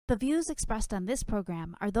The views expressed on this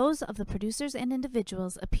program are those of the producers and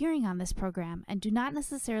individuals appearing on this program and do not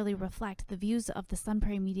necessarily reflect the views of the Sun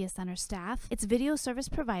Prairie Media Center staff, its video service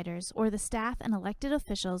providers, or the staff and elected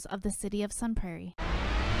officials of the City of Sun Prairie.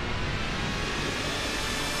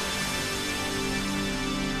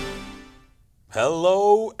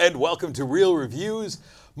 Hello and welcome to Real Reviews.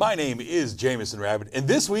 My name is Jameson Rabbit, and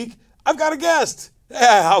this week I've got a guest.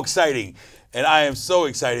 How exciting! And I am so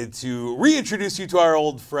excited to reintroduce you to our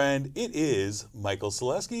old friend. It is Michael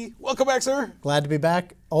Seleskie. Welcome back, sir. Glad to be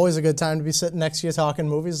back. Always a good time to be sitting next to you talking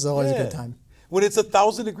movies. It's always a good time. When it's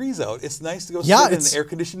 1,000 degrees out, it's nice to go sit in an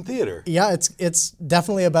air-conditioned theater. Yeah, it's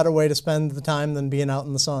definitely a better way to spend the time than being out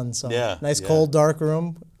in the sun. So nice cold, dark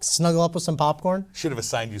room. Snuggle up with some popcorn. Should have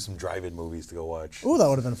assigned you some drive-in movies to go watch. Ooh, that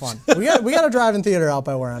would have been fun. We got a drive-in theater out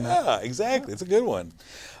by where I'm at. Yeah, exactly. It's a good one.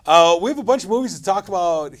 We have a bunch of movies to talk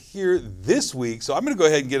about here this week, so I'm going to go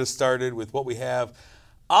ahead and get us started with what we have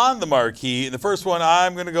on the marquee. And the first one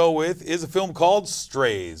I'm going to go with is a film called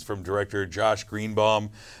Strays from director Josh Greenbaum.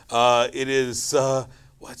 It is,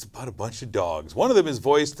 it's about a bunch of dogs. One of them is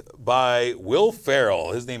voiced by Will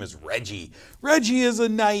Ferrell. His name is Reggie. Reggie is a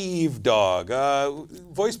naive dog,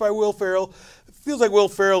 voiced by Will Ferrell. Feels like Will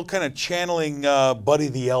Ferrell kind of channeling Buddy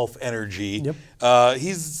the Elf energy. Yep.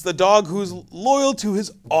 He's the dog who's loyal to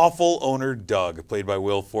his awful owner, Doug, played by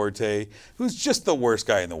Will Forte, who's just the worst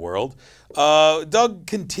guy in the world. Doug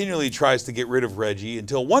continually tries to get rid of Reggie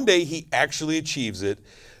until one day he actually achieves it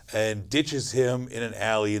and ditches him in an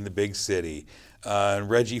alley in the big city. And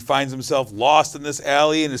Reggie finds himself lost in this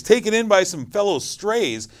alley and is taken in by some fellow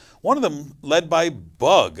strays, one of them led by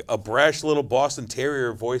Bug, a brash little Boston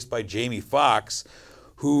Terrier voiced by Jamie Foxx,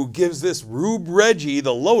 who gives this Rube Reggie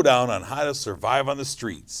the lowdown on how to survive on the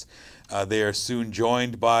streets. They are soon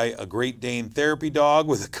joined by a Great Dane therapy dog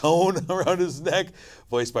with a cone around his neck,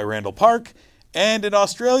 voiced by Randall Park, and an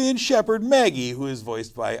Australian Shepherd, Maggie, who is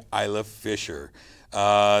voiced by Isla Fisher.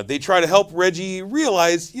 They try to help Reggie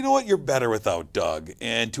realize, you know what, you're better without Doug,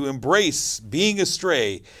 and to embrace being a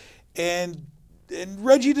stray. And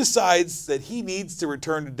Reggie decides that he needs to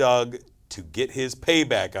return to Doug to get his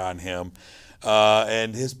payback on him.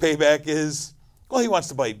 And his payback is, well, he wants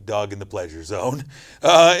to bite Doug in the pleasure zone.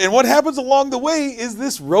 And what happens along the way is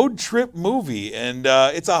this road trip movie. And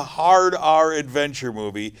it's a hard R adventure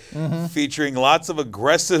movie featuring lots of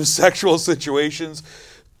aggressive sexual situations,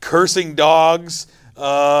 cursing dogs,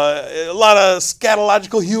 a lot of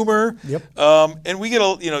scatological humor. Yep. And we get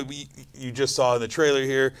you just saw in the trailer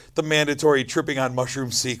here, the mandatory tripping on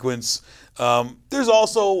mushroom sequence. There's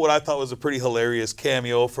also what I thought was a pretty hilarious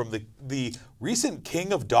cameo from the recent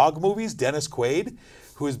king of dog movies, Dennis Quaid,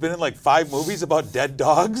 who has been in like 5 movies about dead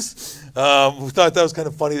dogs. We thought that was kind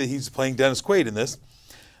of funny that he's playing Dennis Quaid in this.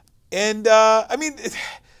 And, I mean,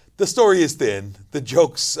 the story is thin. The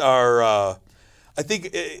jokes are, I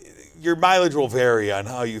think your mileage will vary on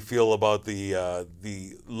how you feel about the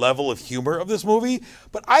level of humor of this movie.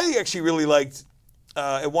 But I actually really liked,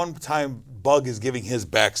 at one time, Bug is giving his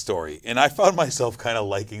backstory. And I found myself kind of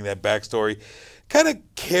liking that backstory, kind of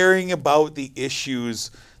caring about the issues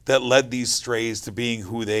that led these strays to being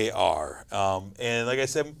who they are. And like I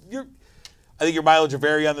said, I think your mileage will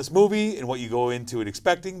vary on this movie and what you go into it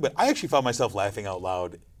expecting. But I actually found myself laughing out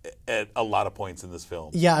loud at a lot of points in this film.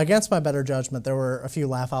 Yeah, against my better judgment, there were a few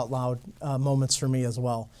laugh out loud moments for me as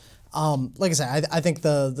well. Like I said, I think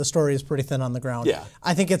the story is pretty thin on the ground. Yeah.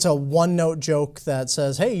 I think it's a one-note joke that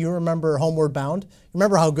says, "Hey, you remember Homeward Bound?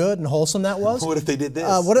 Remember how good and wholesome that was? What if they did this?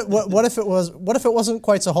 What if it wasn't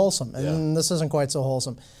quite so wholesome? And this isn't quite so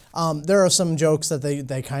wholesome. There are some jokes that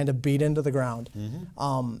they kind of beat into the ground,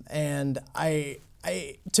 and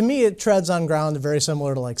to me, it treads on ground very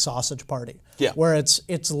similar to like Sausage Party, where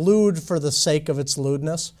it's lewd for the sake of its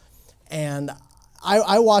lewdness. And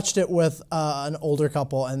I watched it with an older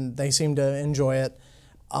couple, and they seemed to enjoy it.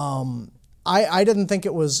 I didn't think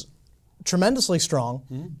it was tremendously strong,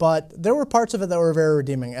 but there were parts of it that were very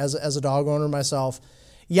redeeming. As a dog owner myself,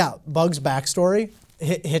 Bug's backstory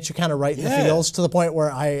hit you kind of right in the feels, to the point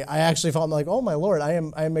where I actually felt like, oh my Lord, I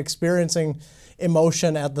am experiencing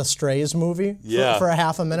emotion at the Strays movie for a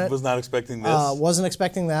half a minute. Was not expecting this. Wasn't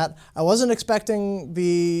expecting that. I wasn't expecting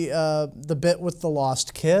the bit with the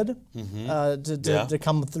lost kid to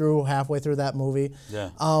come through halfway through that movie.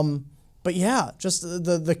 But yeah, just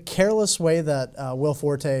the careless way that Will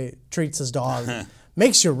Forte treats his dog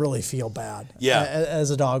makes you really feel bad. As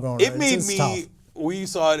a dog owner, it made me tough. We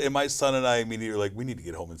saw it, and my son and I immediately were like, we need to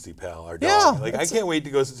get home and see Pal, our dog. Like, I can't wait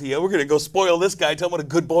to go see him. We're going to go spoil this guy, tell him what a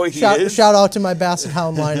good boy he is. Shout out to my Basset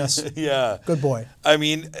Hound Linus. Good boy. I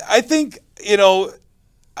mean, I think,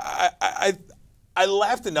 I I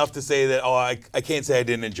laughed enough to say that, I can't say I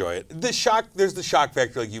didn't enjoy it. There's the shock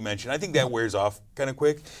factor, like you mentioned. I think that wears off kind of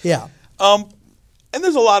quick. Yeah. And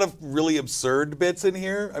there's a lot of really absurd bits in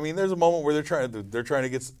here. I mean, there's a moment where they're trying to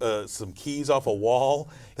get some keys off a wall.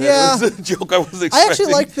 Yeah. That was a joke I was expecting. I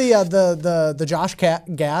actually like the Josh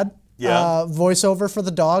Gad Yeah. voiceover for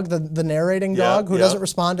the dog, the narrating dog who doesn't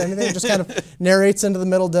respond to anything, just kind of narrates into the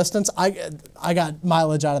middle distance. I got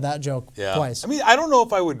mileage out of that joke twice. I mean, I don't know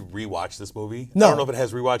if I would rewatch this movie. No. I don't know if it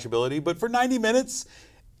has rewatchability, but for 90 minutes,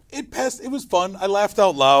 it was fun. I laughed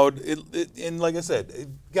out loud. And like I said, it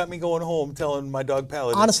got me going home telling my dog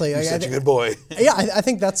Paladin, honestly, you're such a good boy. Yeah, I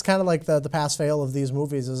think that's kind of like the pass-fail of these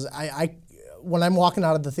movies is when I'm walking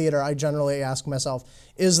out of the theater, I generally ask myself,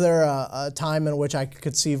 is there a time in which I could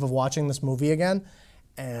conceive of watching this movie again?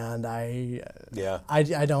 And I don't Yeah,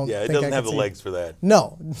 it think doesn't I have the could see. legs for that.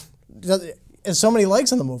 No. There's so many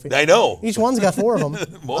legs in the movie. I know. Each one's got 4 of them.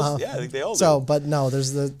 I think they all do. So, but no,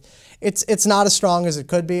 it's not as strong as it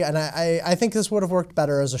could be, and I think this would have worked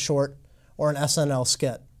better as a short or an SNL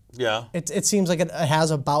skit. Yeah. It seems like it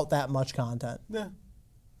has about that much content. Yeah.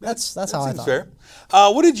 That's how I Seems thought. fair.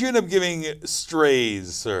 What did you end up giving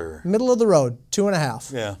Strays, sir? Middle of the road,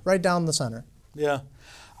 2.5. Yeah. Right down the center. Yeah.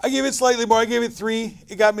 I gave it slightly more. I gave it 3.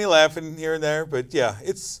 It got me laughing here and there, but yeah,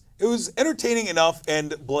 it was entertaining enough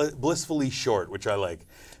and blissfully short, which I like.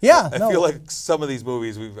 Yeah, I feel like some of these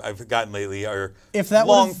movies I've gotten lately are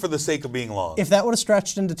long for the sake of being long. If that would have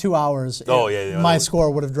stretched into 2 hours, my score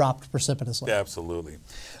would have dropped precipitously. Absolutely.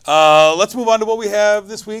 Let's move on to what we have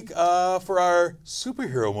this week for our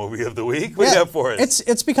superhero movie of the week. What do you have for us?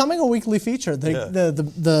 It's becoming a weekly feature.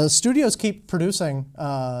 The studios keep producing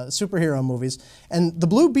superhero movies, and The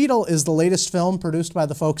Blue Beetle is the latest film produced by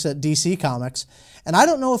the folks at DC Comics. And I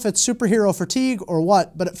don't know if it's superhero fatigue or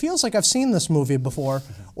what, but it feels like I've seen this movie before,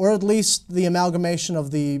 or at least the amalgamation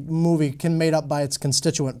of the movie made up by its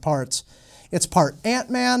constituent parts. It's part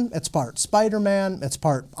Ant-Man, it's part Spider-Man, it's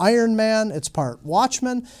part Iron Man, it's part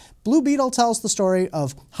Watchmen. Blue Beetle tells the story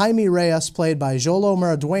of Jaime Reyes, played by Jolo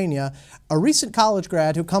Maraduena, a recent college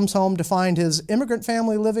grad who comes home to find his immigrant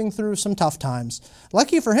family living through some tough times.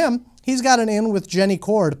 Lucky for him, he's got an in with Jenny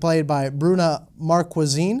Cord, played by Bruna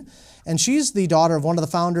Marquezine, and she's the daughter of one of the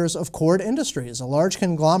founders of Cord Industries, a large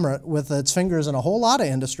conglomerate with its fingers in a whole lot of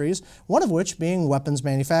industries, one of which being weapons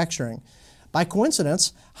manufacturing. By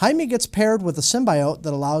coincidence, Jaime gets paired with a symbiote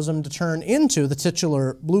that allows him to turn into the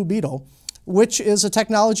titular Blue Beetle, which is a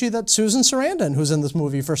technology that Susan Sarandon, who's in this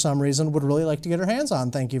movie for some reason, would really like to get her hands on,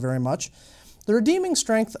 thank you very much. The redeeming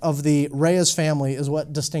strength of the Reyes family is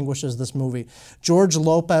what distinguishes this movie. George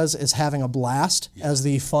Lopez is having a blast as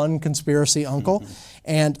the fun conspiracy uncle,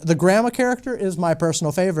 and the grandma character is my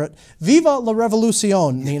personal favorite. Viva la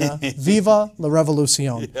revolucion, Nina. Viva la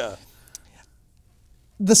revolucion. Yeah.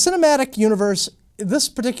 The cinematic universe, this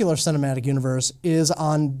particular cinematic universe, is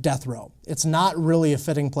on death row. It's not really a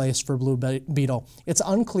fitting place for Blue Beetle. It's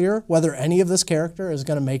unclear whether any of this character is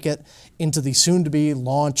going to make it into the soon-to-be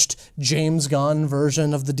launched James Gunn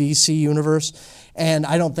version of the DC universe, and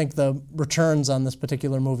I don't think the returns on this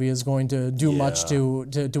particular movie is going to do much to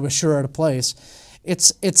assure it a place.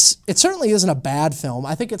 It certainly isn't a bad film.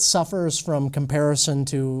 I think it suffers from comparison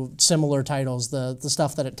to similar titles, the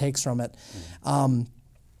stuff that it takes from it.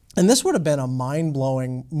 And this would have been a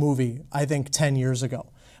mind-blowing movie, I think, 10 years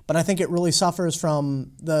ago. But I think it really suffers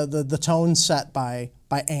from the tone set by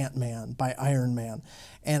Ant-Man, by Iron Man.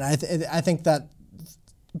 And I think that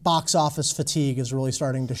box office fatigue is really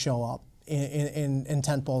starting to show up in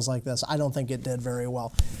tentpoles like this. I don't think it did very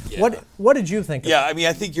well. Yeah. What did you think of it? I mean,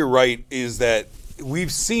 I think you're right, is that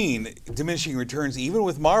we've seen diminishing returns even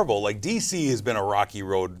with Marvel. Like, DC has been a rocky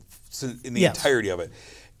road in the entirety of it.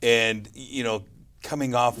 And, you know,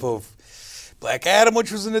 coming off of Black Adam,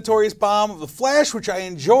 which was a notorious bomb, The Flash, which I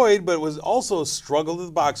enjoyed, but it was also a struggle at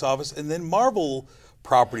the box office, and then Marvel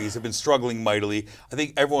properties have been struggling mightily. I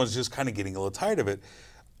think everyone's just kind of getting a little tired of it.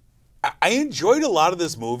 I enjoyed a lot of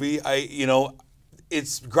this movie.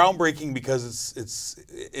 It's groundbreaking because it's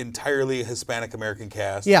entirely a Hispanic American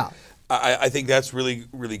cast. Yeah. I think that's really,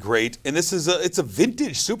 really great. And this is it's a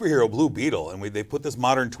vintage superhero Blue Beetle, and they put this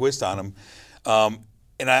modern twist on him.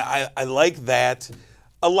 And I like that.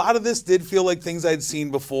 A lot of this did feel like things I'd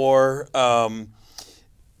seen before.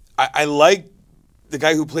 I like the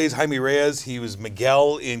guy who plays Jaime Reyes. He was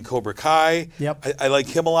Miguel in Cobra Kai. Yep. I like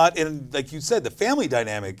him a lot. And like you said, the family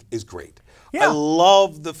dynamic is great. Yeah. I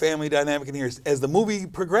love the family dynamic in here. As the movie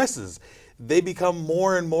progresses, they become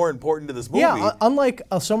more and more important to this movie. Yeah, unlike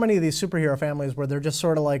so many of these superhero families where they're just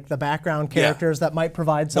sort of like the background characters that might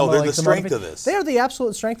provide some they're the strength of this. They are the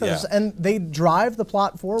absolute strength of this, and they drive the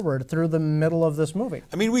plot forward through the middle of this movie.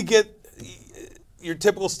 I mean, we get your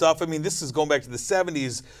typical stuff. I mean, this is going back to the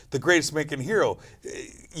 70s, the greatest American hero.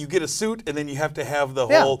 You get a suit, and then you have to have the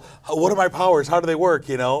whole, what are my powers? How do they work?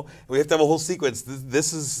 You know, we have to have a whole sequence.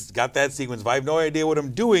 This has got that sequence. If I have no idea what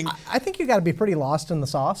I'm doing. I think you got to be pretty lost in the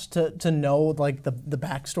sauce to know like the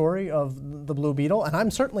backstory of the Blue Beetle, and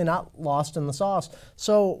I'm certainly not lost in the sauce.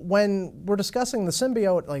 So when we're discussing the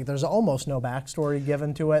symbiote, like there's almost no backstory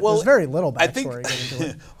given to it. Well, there's very little backstory given to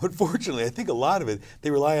it. Unfortunately, I think a lot of it,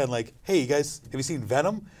 they rely on like, hey, you guys, have you seen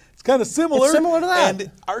Venom? It's kind of similar. It's similar to that.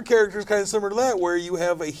 And our character is kind of similar to that, where you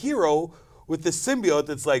have a hero with this symbiote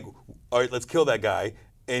that's like, all right, let's kill that guy.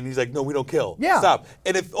 And he's like, no, we don't kill. Yeah. Stop.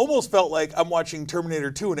 And it almost felt like I'm watching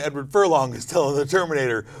Terminator 2 and Edward Furlong is telling the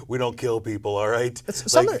Terminator, we don't kill people, all right?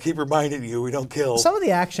 Keep reminding you, we don't kill. Some of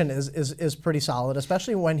the action is pretty solid,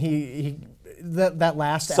 especially when that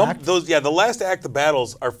last act. The last act, the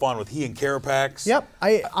battles are fun with he and Carapax. Yep.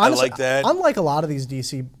 I like that. Unlike a lot of these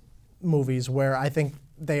DC movies where I think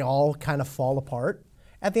they all kind of fall apart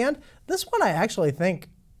at the end, this one I actually think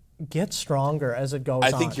gets stronger as it goes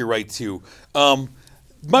on. I think you're right, too.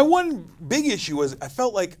 My one big issue was I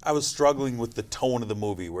felt like I was struggling with the tone of the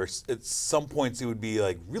movie, where at some points it would be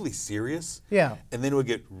like really serious, and then it would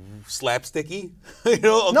get slapsticky. You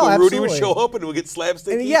know, Uncle Rudy would show up and it would get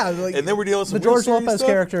slapsticky. And, and then we're dealing with some the George Lopez stuff.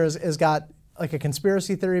 character has got like a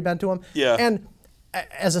conspiracy theory bent to him. Yeah. And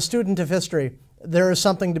as a student of history, there is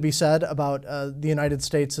something to be said about the United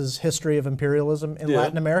States' history of imperialism in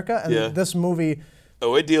Latin America, and this movie.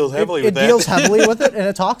 Oh, it deals heavily with that. It deals heavily with it, and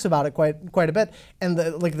it talks about it quite a bit. And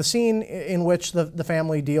the scene in which the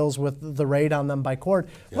family deals with the raid on them by Cord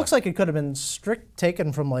looks like it could have been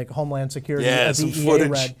taken from like Homeland Security,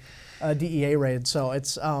 a DEA raid. So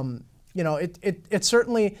it's it's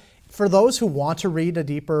certainly, for those who want to read a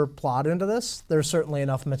deeper plot into this, there's certainly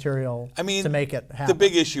enough material to make it happen. The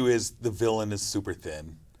big issue is the villain is super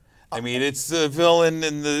thin. I mean, it's the villain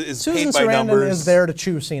and is paint by numbers. Susan Sarandon is there to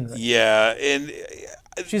chew scenery. Yeah, and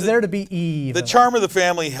she's there to be Eve. The charm of the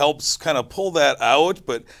family helps kind of pull that out.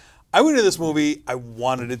 But I went into this movie, I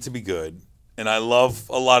wanted it to be good, and I love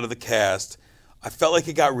a lot of the cast. I felt like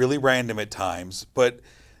it got really random at times, but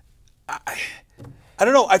I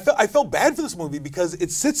don't know. I felt bad for this movie because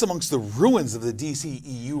it sits amongst the ruins of the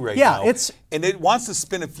DCEU right now. And it wants to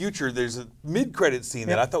spin a future. There's a mid-credit scene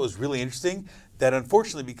that I thought was really interesting, that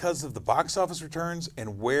unfortunately, because of the box office returns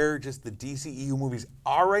and where just the DCEU movies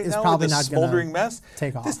are right now, with this smoldering mess,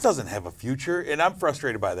 this doesn't have a future, and I'm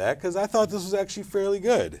frustrated by that because I thought this was actually fairly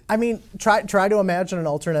good. I mean, try to imagine an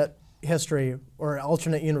alternate history or an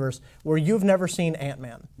alternate universe where you've never seen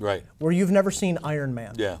Ant-Man, right? Where you've never seen Iron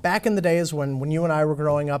Man. Yeah. Back in the days when you and I were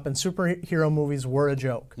growing up and superhero movies were a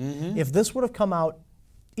joke. If this would have come out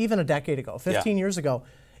even a decade ago, 15 years ago,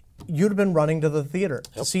 you'd have been running to the theater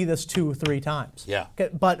to see this 2-3 times. Yeah.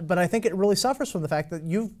 But I think it really suffers from the fact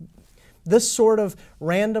that this sort of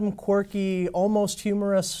random, quirky, almost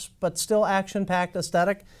humorous, but still action-packed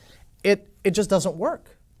aesthetic, it just doesn't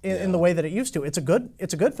work in the way that it used to. It's a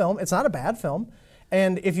good film. It's not a bad film.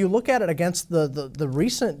 And if you look at it against the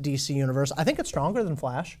recent DC universe, I think it's stronger than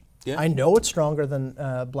Flash. Yeah. I know it's stronger than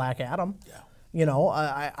Black Adam. Yeah. You know,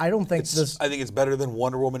 I don't think I think it's better than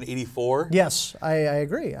Wonder Woman 84. Yes, I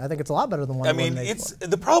agree. I think it's a lot better than Wonder Woman 84.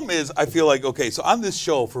 The problem is, I feel like, okay, so on this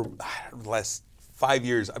show for the last 5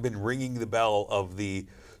 years, I've been ringing the bell of the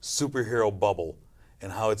superhero bubble and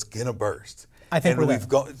how it's gonna burst. I think we've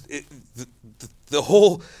gone. The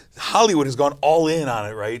whole Hollywood has gone all in on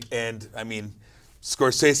it, right? And I mean,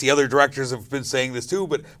 Scorsese, other directors have been saying this too,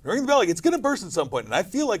 but ring the bell, like it's going to burst at some point, and I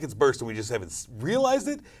feel like it's burst, and we just haven't realized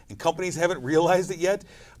it, and companies haven't realized it yet.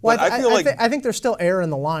 Well, I think there's still air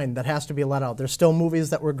in the line that has to be let out. There's still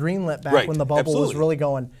movies that were greenlit back when the bubble was really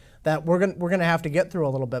going that we're gonna have to get through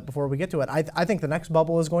a little bit before we get to it. I think the next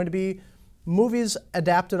bubble is going to be movies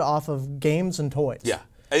adapted off of games and toys. Yeah.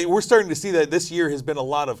 We're starting to see that this year has been a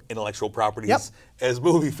lot of intellectual properties as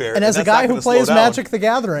movie fair. And as a guy who plays Magic the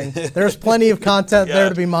Gathering, there's plenty of content there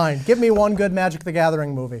to be mined. Give me one good Magic the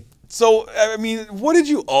Gathering movie. So, I mean, what did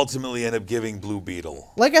you ultimately end up giving Blue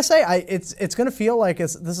Beetle? Like I say, it's going to feel like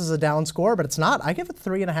this is a down score, but it's not. I give it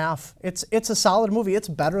 3.5. It's a solid movie. It's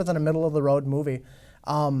better than a middle-of-the-road movie.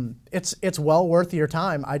 It's well worth your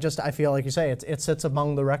time. I feel like you say it sits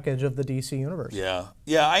among the wreckage of the DC universe. Yeah.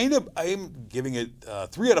 I'm giving it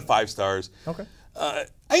 3 out of 5 stars. Okay. I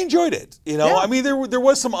enjoyed it. You know, I mean, there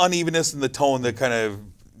was some unevenness in the tone that kind of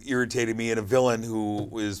irritated me, and a villain who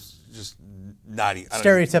was just not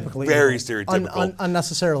stereotypically very evil. stereotypical,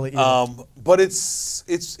 unnecessarily evil. but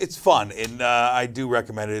it's fun, and I do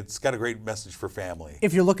recommend it. It's got a great message for family.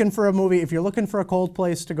 If you're looking for a movie, if you're looking for a cold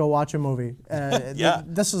place to go watch a movie, yeah,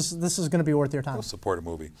 this is going to be worth your time. Go support a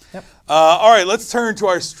movie. Yep. All right, let's turn to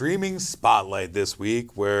our streaming spotlight this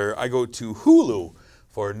week, where I go to Hulu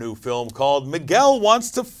for a new film called Miguel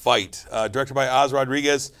Wants to Fight, directed by Oz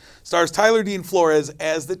Rodriguez. Stars Tyler Dean Flores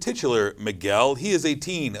as the titular Miguel. He is a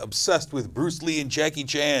teen obsessed with Bruce Lee and Jackie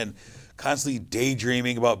Chan, constantly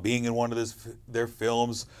daydreaming about being in one of their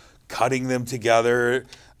films, cutting them together.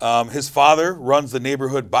 His father runs the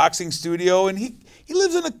neighborhood boxing studio, and he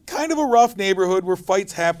lives in a kind of a rough neighborhood where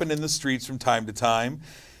fights happen in the streets from time to time.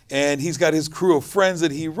 And he's got his crew of friends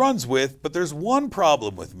that he runs with, but there's one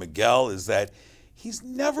problem with Miguel, is that he's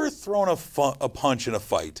never thrown a punch in a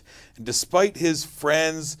fight. And despite his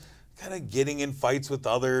friends kind of getting in fights with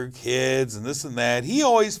other kids and this and that, he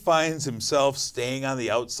always finds himself staying on the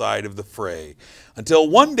outside of the fray. Until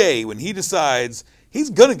one day when he decides he's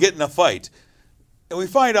going to get in a fight. And we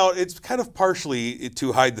find out it's kind of partially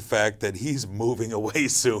to hide the fact that he's moving away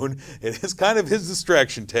soon. It is kind of his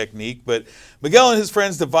distraction technique. But Miguel and his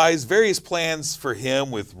friends devise various plans for him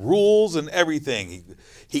with rules and everything.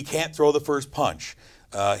 He can't throw the first punch.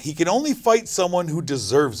 He can only fight someone who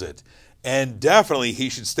deserves it. And definitely he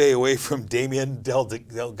should stay away from Damien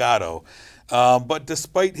Delgado. But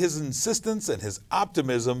despite his insistence and his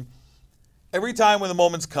optimism, every time when the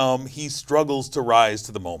moments come, he struggles to rise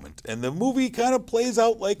to the moment. And the movie kind of plays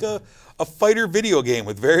out like a fighter video game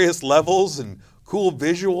with various levels and cool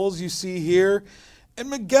visuals you see here. And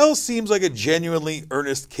Miguel seems like a genuinely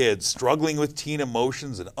earnest kid, struggling with teen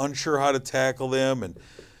emotions and unsure how to tackle them, and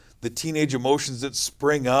the teenage emotions that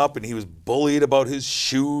spring up. And he was bullied about his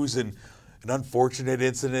shoes and an unfortunate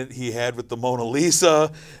incident he had with the Mona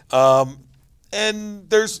Lisa. And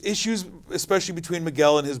there's issues, especially between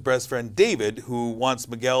Miguel and his best friend David, who wants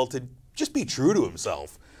Miguel to just be true to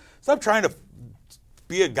himself. Stop trying to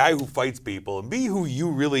be a guy who fights people and be who you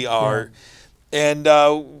really are. Yeah.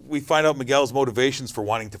 And we find out Miguel's motivations for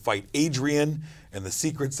wanting to fight Adrian and the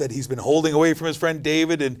secrets that he's been holding away from his friend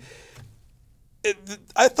David. And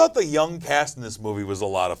I thought the young cast in this movie was a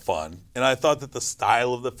lot of fun. And I thought that the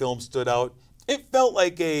style of the film stood out. It felt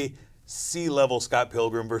like a C-level Scott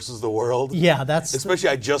Pilgrim versus the World. Yeah, that's... Especially,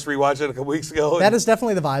 I just rewatched it a couple weeks ago. That is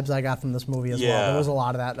definitely the vibes I got from this movie as well. There was a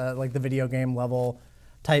lot of that, like the video game level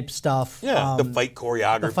type stuff. Yeah, the fight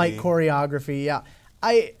choreography. The fight choreography, yeah.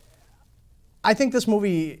 I think this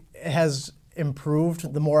movie has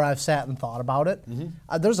improved the more I've sat and thought about it.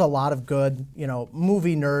 Mm-hmm. There's a lot of good,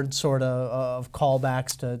 movie nerd sort of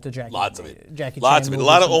callbacks to Jackie. Lots of it. Jackie Lots Chan of it. A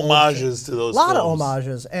lot of homages to those. A lot of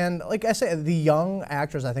homages, and like I say, the young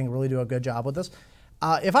actors I think really do a good job with this.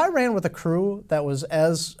 If I ran with a crew that was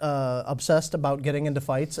as obsessed about getting into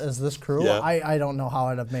fights as this crew, I don't know how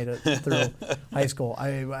I'd have made it through high school.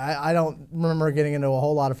 I don't remember getting into a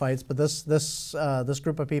whole lot of fights, but this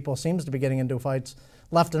group of people seems to be getting into fights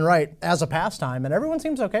left and right as a pastime, and everyone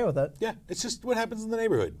seems okay with it. Yeah, it's just what happens in the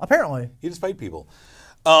neighborhood. Apparently. You just fight people.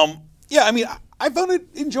 Yeah, I mean, I found it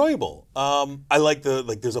enjoyable. I like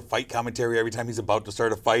there's a fight commentary every time he's about to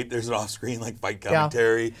start a fight. There's an off-screen fight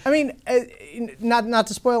commentary. Yeah. I mean, not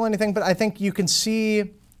to spoil anything, but I think you can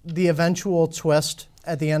see the eventual twist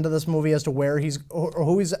at the end of this movie as to where he's or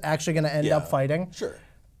who he's actually going to end up fighting. Sure.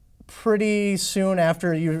 Pretty soon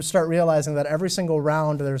after you start realizing that every single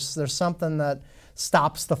round there's something that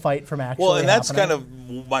stops the fight from actually happening. Well, and that's kind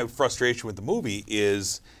of my frustration with the movie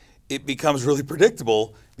is it becomes really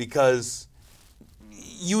predictable because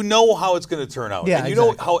you know how it's going to turn out. Yeah, and you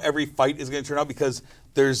know how every fight is going to turn out because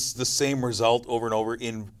there's the same result over and over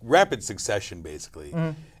in rapid succession, basically. Mm-hmm.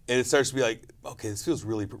 And it starts to be like, okay, this feels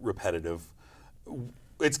really repetitive.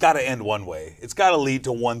 It's got to end one way. It's got to lead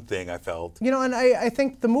to one thing, I felt. And I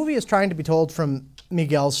think the movie is trying to be told from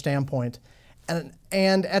Miguel's standpoint.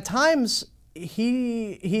 And at times,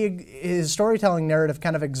 his storytelling narrative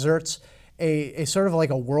kind of exerts a sort of like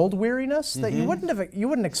a world weariness that you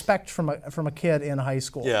wouldn't expect from a kid in high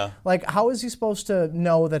school. Yeah. Like, how is he supposed to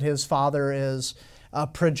know that his father is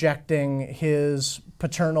projecting his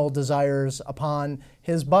paternal desires upon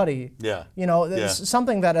his buddy? Yeah. It's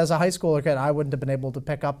something that as a high schooler kid I wouldn't have been able to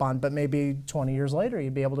pick up on, but maybe 20 years later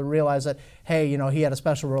you'd be able to realize that, hey, he had a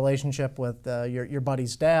special relationship with your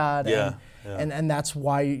buddy's dad. Yeah. And that's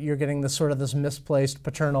why you're getting this misplaced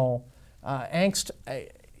paternal angst.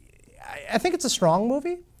 I think it's a strong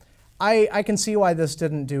movie. I can see why this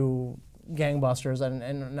didn't do gangbusters,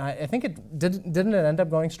 and I think it didn't it end up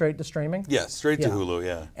going straight to streaming? Yeah, straight to Hulu,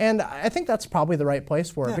 yeah. And I think that's probably the right place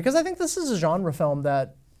for it because I think this is a genre film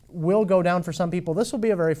that will go down for some people. This will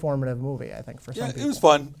be a very formative movie, I think, for some people. It was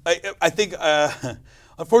fun. I think,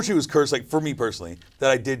 unfortunately, it was cursed, like, for me personally,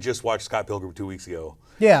 that I did just watch Scott Pilgrim 2 weeks ago.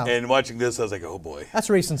 Yeah. And watching this, I was like, oh boy. That's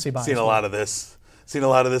recency bias. Seen a lot of this. Seen a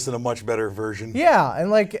lot of this in a much better version. Yeah,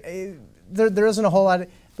 and like there isn't a whole lot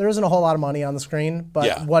of money on the screen,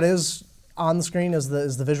 but what is on the screen is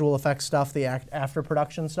the visual effects stuff, the after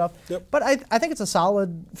production stuff. Yep. But I think it's a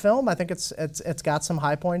solid film. I think it's got some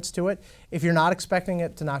high points to it. If you're not expecting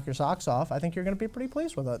it to knock your socks off, I think you're going to be pretty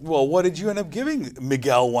pleased with it. Well, what did you end up giving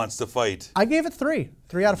Miguel Wants to Fight? I gave it 3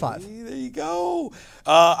 out of 5. There you go.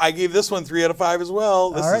 I gave this one 3 out of 5 as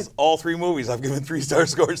well. This is all 3 movies I've given 3-star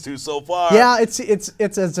scores to so far. Yeah, it's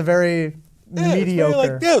a very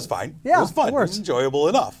mediocre. It was fine. Yeah, it was fun. It was enjoyable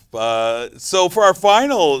enough. So for our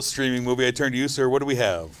final streaming movie, I turn to you, sir. What do we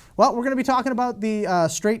have? Well, we're going to be talking about the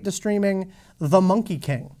straight-to-streaming The Monkey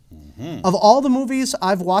King. Of all the movies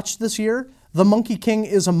I've watched this year, The Monkey King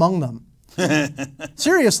is among them.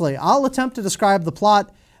 Seriously, I'll attempt to describe the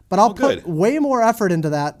plot, but I'll put way more effort into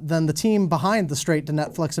that than the team behind the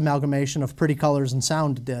straight-to-Netflix amalgamation of Pretty Colors and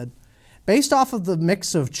Sound did. Based off of the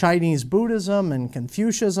mix of Chinese Buddhism and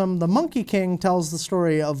Confucianism, The Monkey King tells the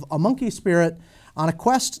story of a monkey spirit on a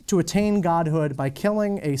quest to attain godhood by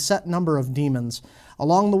killing a set number of demons.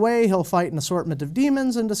 Along the way, he'll fight an assortment of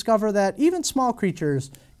demons and discover that even small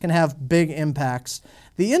creatures can have big impacts.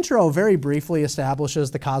 The intro very briefly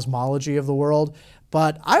establishes the cosmology of the world,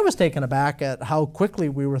 but I was taken aback at how quickly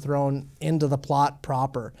we were thrown into the plot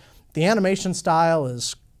proper. The animation style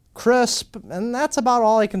is crisp, and that's about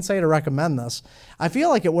all I can say to recommend this. I feel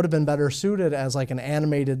like it would have been better suited as like an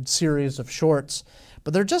animated series of shorts,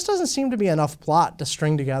 but there just doesn't seem to be enough plot to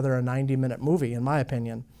string together a 90-minute movie, in my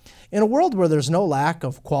opinion. In a world where there's no lack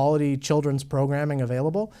of quality children's programming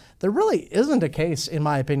available, there really isn't a case, in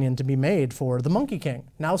my opinion, to be made for The Monkey King,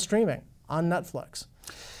 now streaming on Netflix.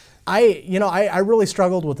 I really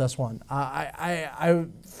struggled with this one. I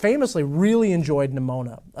famously really enjoyed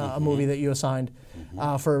Nimona, a movie that you assigned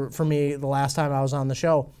for me the last time I was on the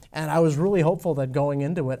show. And I was really hopeful that going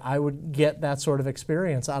into it, I would get that sort of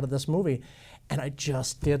experience out of this movie. And I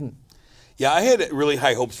just didn't. Yeah, I had really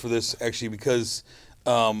high hopes for this, actually, because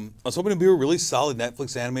I was hoping to be a really solid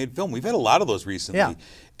Netflix animated film. We've had a lot of those recently. Yeah.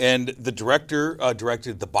 And the director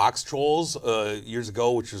directed The Box Trolls years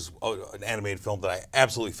ago, which is an animated film that I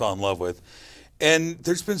absolutely fell in love with. And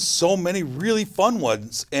there's been so many really fun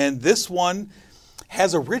ones. And this one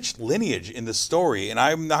has a rich lineage in the story. And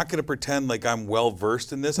I'm not going to pretend like I'm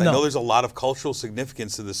well-versed in this. No. I know there's a lot of cultural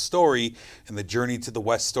significance to this story and the journey to the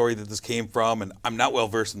West story that this came from. And I'm not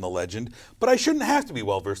well-versed in the legend. But I shouldn't have to be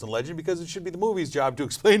well-versed in the legend because it should be the movie's job to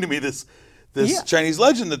explain to me this Chinese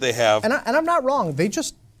legend that they have. And I'm not wrong.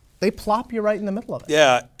 They plop you right in the middle of it.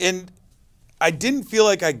 Yeah, and I didn't feel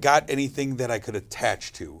like I got anything that I could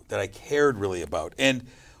attach to, that I cared really about. And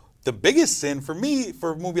the biggest sin for me,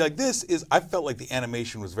 for a movie like this, is I felt like the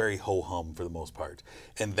animation was very ho-hum for the most part.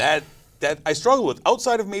 And that I struggled with.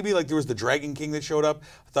 Outside of maybe like there was the Dragon King that showed up,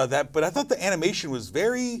 but I thought the animation was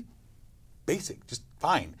very basic, just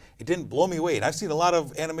fine. It didn't blow me away. And I've seen a lot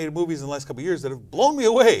of animated movies in the last couple of years that have blown me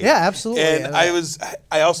away. Yeah, absolutely. And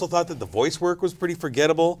I also thought that the voice work was pretty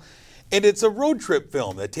forgettable. And it's a road trip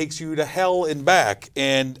film that takes you to hell and back.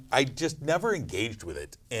 And I just never engaged with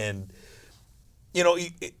it. And, you know,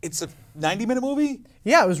 it's a 90-minute movie.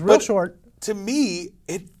 Yeah, it was real short. To me,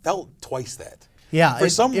 it felt twice that. Yeah, For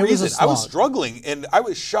some reason, I was struggling. And I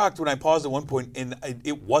was shocked when I paused at one point and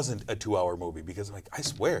it wasn't a 2-hour movie. Because I'm like, I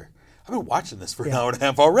swear, I've been watching this for an hour and a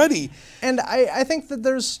half already. And I think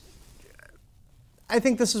that I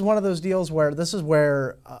think this is one of those deals where this is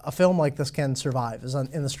where a film like this can survive, is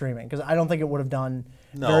in the streaming, because I don't think it would have done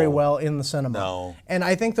very well in the cinema. No. And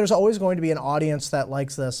I think there's always going to be an audience that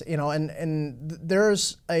likes this, you know, and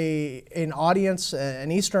there's an audience,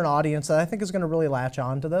 an Eastern audience that I think is going to really latch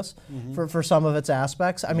on to this for some of its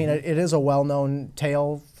aspects. I mean, it is a well-known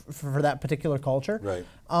tale for that particular culture. Right.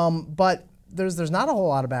 But there's not a whole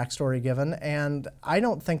lot of backstory given, and I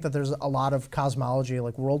don't think that there's a lot of cosmology,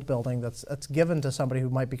 like world building, that's given to somebody who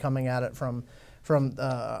might be coming at it from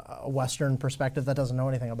a Western perspective that doesn't know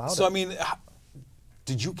anything about it. So I mean,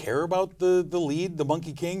 did you care about the lead, the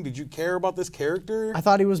Monkey King? Did you care about this character? I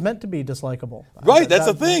thought he was meant to be dislikable. Right, that's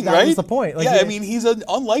the thing, right? That was the point. Like, yeah, I mean, he's an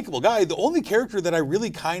unlikable guy. The only character that I really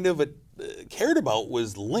kind of cared about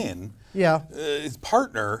was Lynn. Yeah. His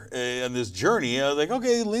partner on this journey. I was like,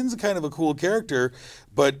 okay, Lynn's kind of a cool character,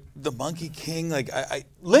 but the Monkey King, like,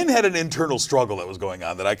 Lynn had an internal struggle that was going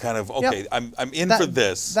on that I kind of, okay, yep. I'm in for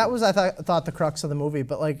this. That was, I thought, the crux of the movie,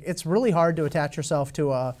 but like, it's really hard to attach yourself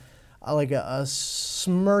to a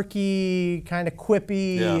smirky, kind of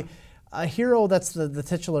quippy, a hero that's the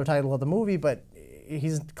titular title of the movie, but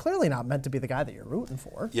he's clearly not meant to be the guy that you're rooting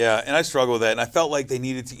for. Yeah, and I struggle with that. And I felt like they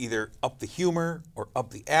needed to either up the humor or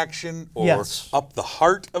up the action or Yes. up the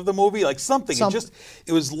heart of the movie, like something.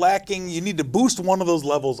 It was lacking. You need to boost one of those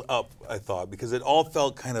levels up, I thought, because it all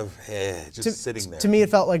felt kind of sitting there. To me, it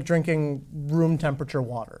felt like drinking room temperature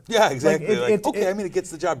water. Yeah, exactly. Like, I mean, it gets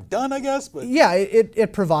the job done, I guess, but yeah,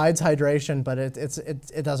 it provides hydration, but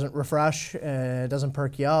it doesn't refresh. It doesn't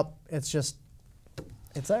perk you up.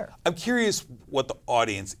 It's there. I'm curious what the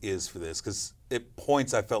audience is for this, because at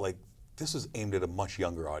points I felt like this was aimed at a much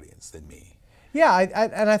younger audience than me. Yeah,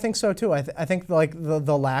 and I think so too. I think like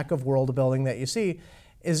the lack of world building that you see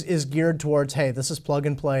is geared towards, hey, this is plug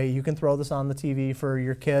and play. You can throw this on the TV for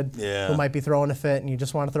your kid who might be throwing a fit, and you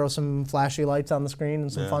just want to throw some flashy lights on the screen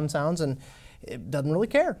and some fun sounds, and it doesn't really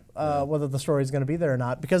care whether the story is going to be there or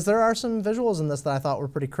not, because there are some visuals in this that I thought were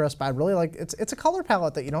pretty crisp. I really like it's a color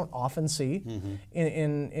palette that you don't often see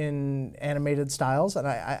in animated styles, and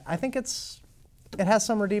I think it has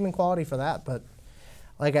some redeeming quality for that. But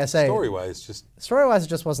like I say, story-wise, it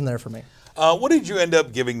just wasn't there for me. What did you end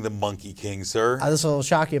up giving the Monkey King, sir? This will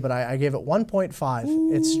shock you, but I gave it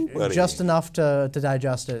 1.5. It's just enough to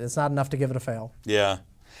digest it. It's not enough to give it a fail. Yeah.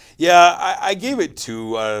 Yeah, I gave it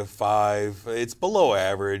 2 out of 5. It's below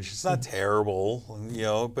average. It's not terrible,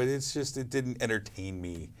 but it didn't entertain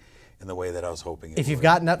me in the way that I was hoping it would. If you've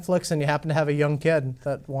got Netflix and you happen to have a young kid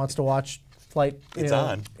that wants to watch Flight, it's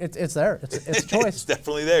on. It's there. It's a choice. It's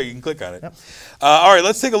definitely there. You can click on it. Yep. All right,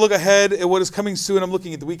 let's take a look ahead at what is coming soon. I'm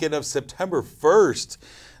looking at the weekend of September 1st.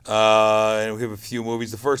 And we have a few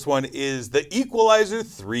movies. The first one is The Equalizer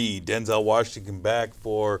 3. Denzel Washington back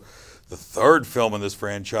for the third film in this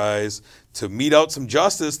franchise to mete out some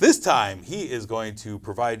justice. This time, he is going to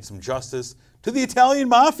provide some justice to the Italian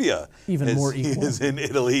mafia. Even more equal. He is in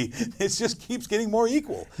Italy. It just keeps getting more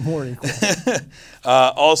equal. More equal.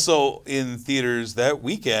 Also in theaters that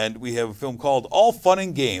weekend, we have a film called All Fun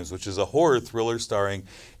and Games, which is a horror thriller starring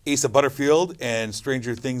Asa Butterfield and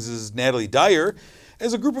Stranger Things' Natalie Dyer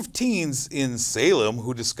as a group of teens in Salem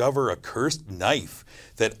who discover a cursed knife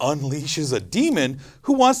that unleashes a demon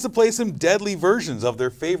who wants to play some deadly versions of their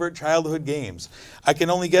favorite childhood games. I can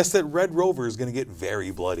only guess that Red Rover is going to get very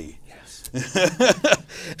bloody. Yes.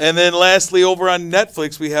 And then lastly, over on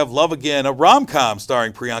Netflix, we have Love Again, a rom-com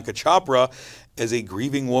starring Priyanka Chopra as a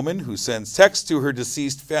grieving woman who sends texts to her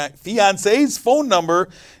deceased fiancé's phone number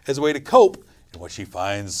as a way to cope. And what she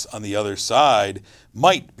finds on the other side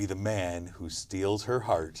might be the man who steals her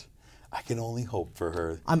heart. I can only hope for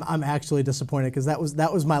her. I'm actually disappointed because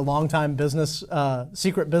that was my longtime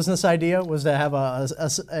secret business idea, was to have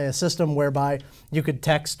a system whereby you could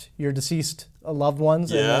text your deceased loved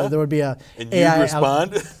ones, and there would be a and AI you'd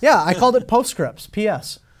respond. Yeah, I called it postscripts,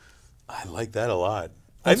 PS. I like that a lot.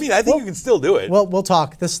 I think you can still do it. Well, we'll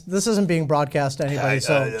talk. This isn't being broadcast to anybody,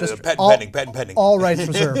 so just patent pending. All rights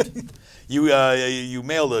reserved. You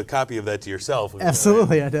mailed a copy of that to yourself.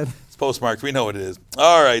 Absolutely, I did. It's postmarked. We know what it is.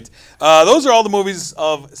 All right. Those are all the movies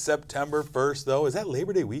of September 1st, though. Is that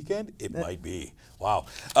Labor Day weekend? It might be. Wow.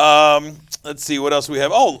 Let's see what else we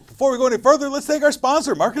have. Oh, before we go any further, let's thank our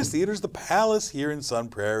sponsor, Marcus Theaters, The Palace here in Sun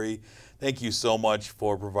Prairie. Thank you so much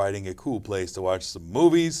for providing a cool place to watch some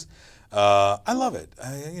movies. I love it.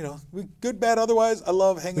 Good, bad, otherwise, I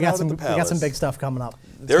love hanging out at the Palace. We got some big stuff coming up.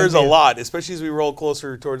 There is a lot, especially as we roll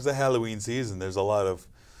closer towards the Halloween season. There's a lot of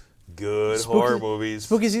good horror movies.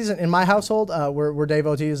 Spooky season. In my household, we're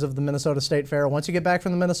devotees of the Minnesota State Fair. Once you get back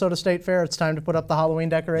from the Minnesota State Fair, it's time to put up the Halloween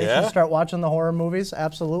decorations, start watching the horror movies.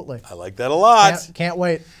 Absolutely. I like that a lot. Can't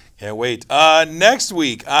wait. Can't wait. Next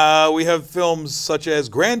week, we have films such as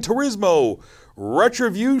Gran Turismo,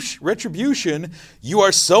 Retribution, You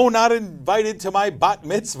Are So Not Invited to My Bat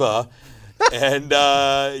Mitzvah. And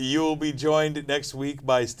you will be joined next week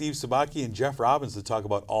by Steve Sabaki and Jeff Robbins to talk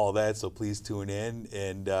about all that. So please tune in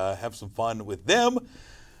and have some fun with them.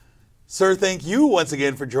 Sir, thank you once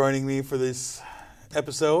again for joining me for this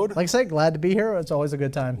episode. Like I said, glad to be here. It's always a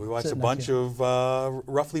good time. We watched a bunch of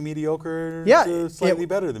roughly mediocre to slightly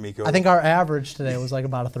better than me. I think our average today was like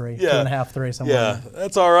about a 3, 2.5, 3, somewhere. Yeah,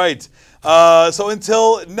 that's all right. So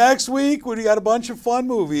until next week, we got a bunch of fun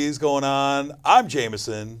movies going on. I'm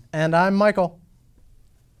Jameson. And I'm Michael.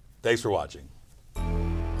 Thanks for watching.